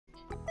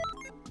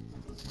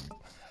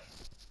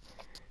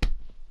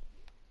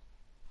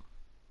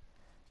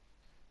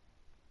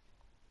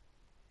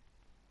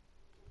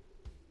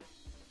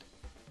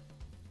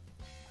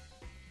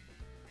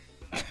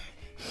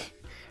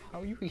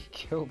How you get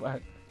killed by...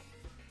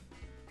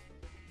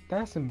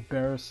 That's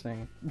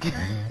embarrassing.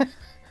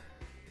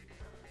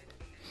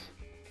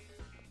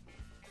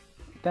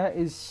 That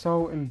is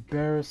so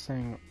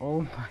embarrassing.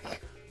 Oh my god.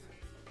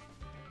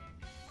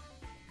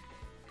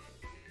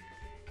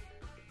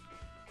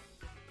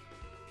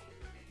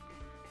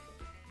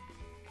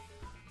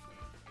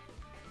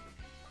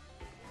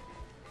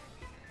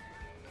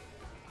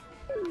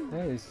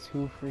 That is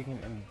too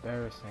freaking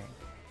embarrassing.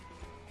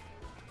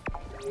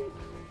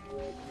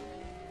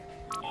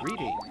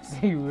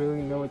 Greetings. They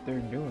really know what they're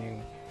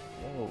doing.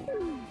 Whoa.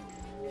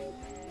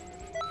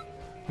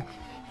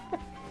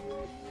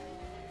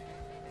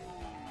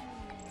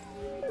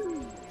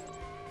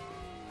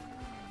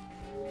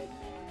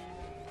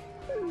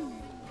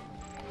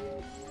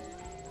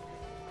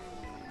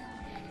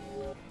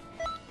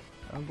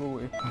 I'm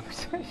away from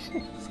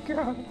sessions,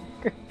 God.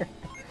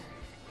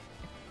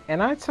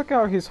 And I took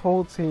out his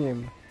whole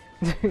team.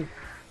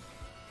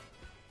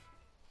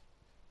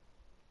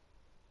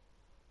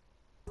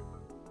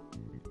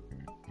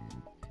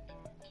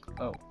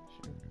 Oh,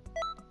 shoot.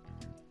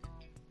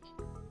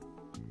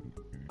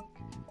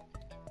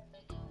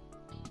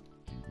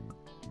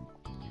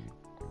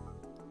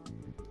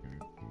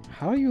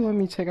 How you let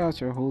me take out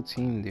your whole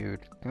team,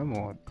 dude? Come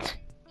on.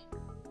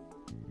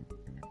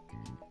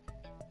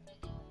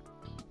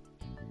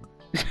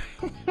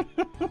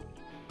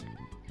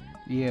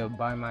 Yeah,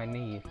 by my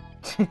knee.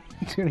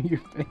 To your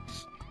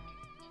face.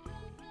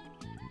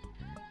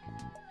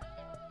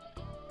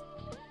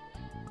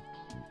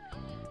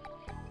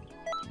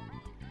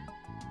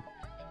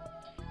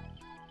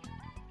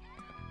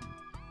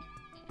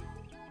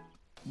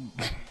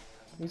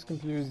 These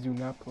computers do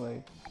not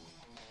play.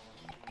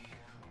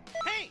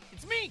 Hey,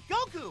 it's me,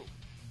 Goku!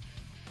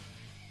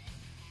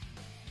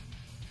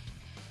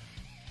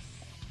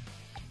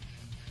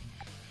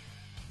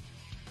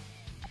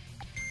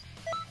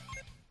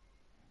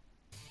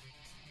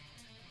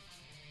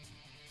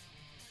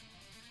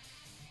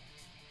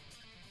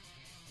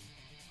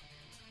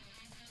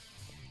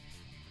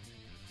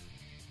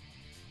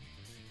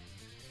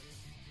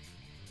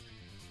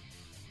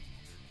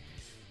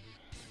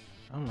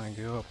 Oh my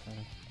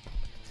girlfriend.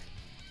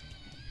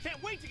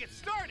 Can't wait to get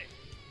started!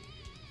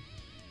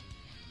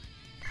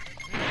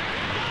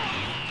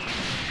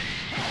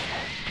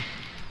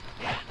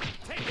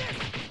 Take this!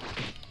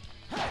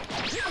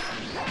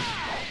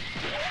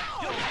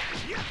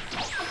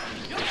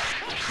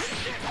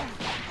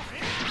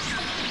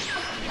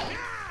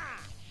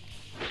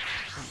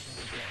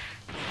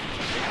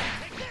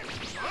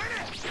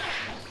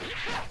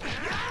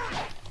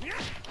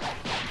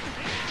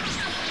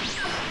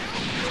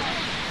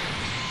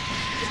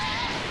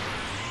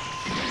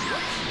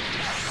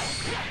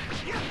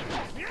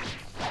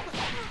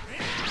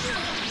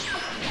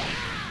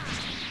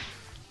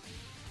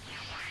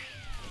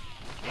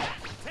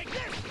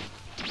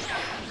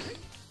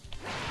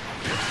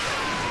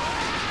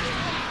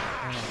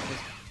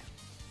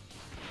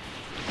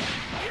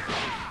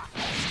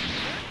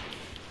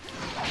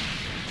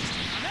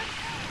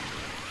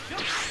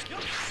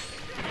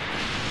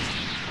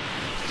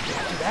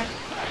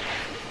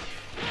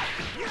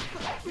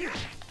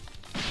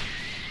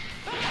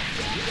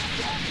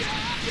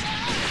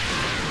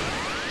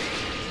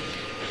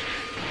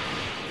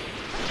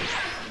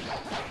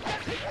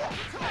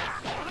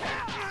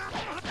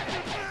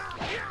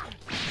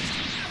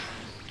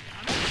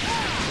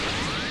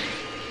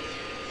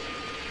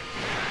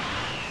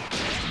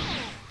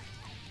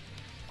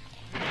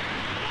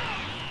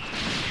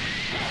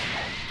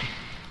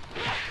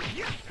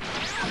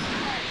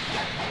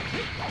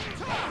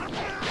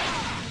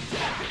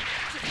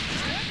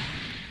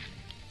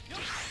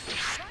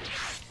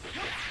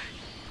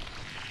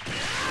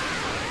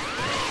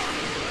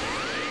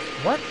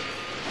 What?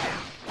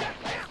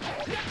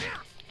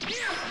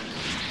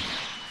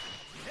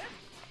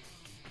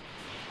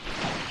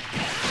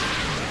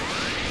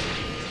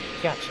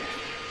 Gotcha.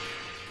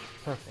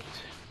 Perfect.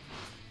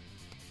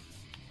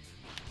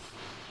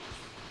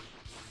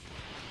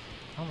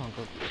 Come on,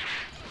 go.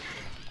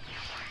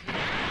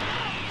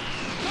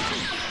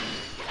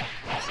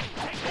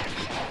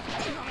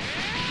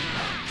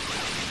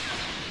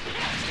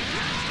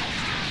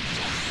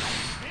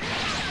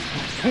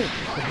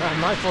 It's not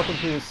my fault if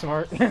he was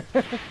smart.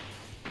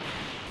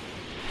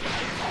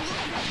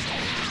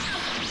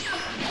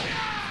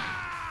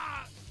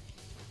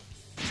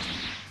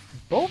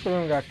 Both of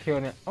them got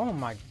killed and oh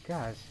my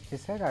gosh,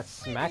 his head got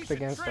smacked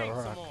against the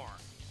rock.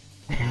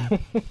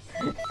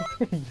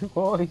 You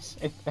always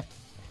say that.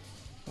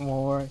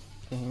 More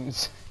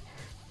games.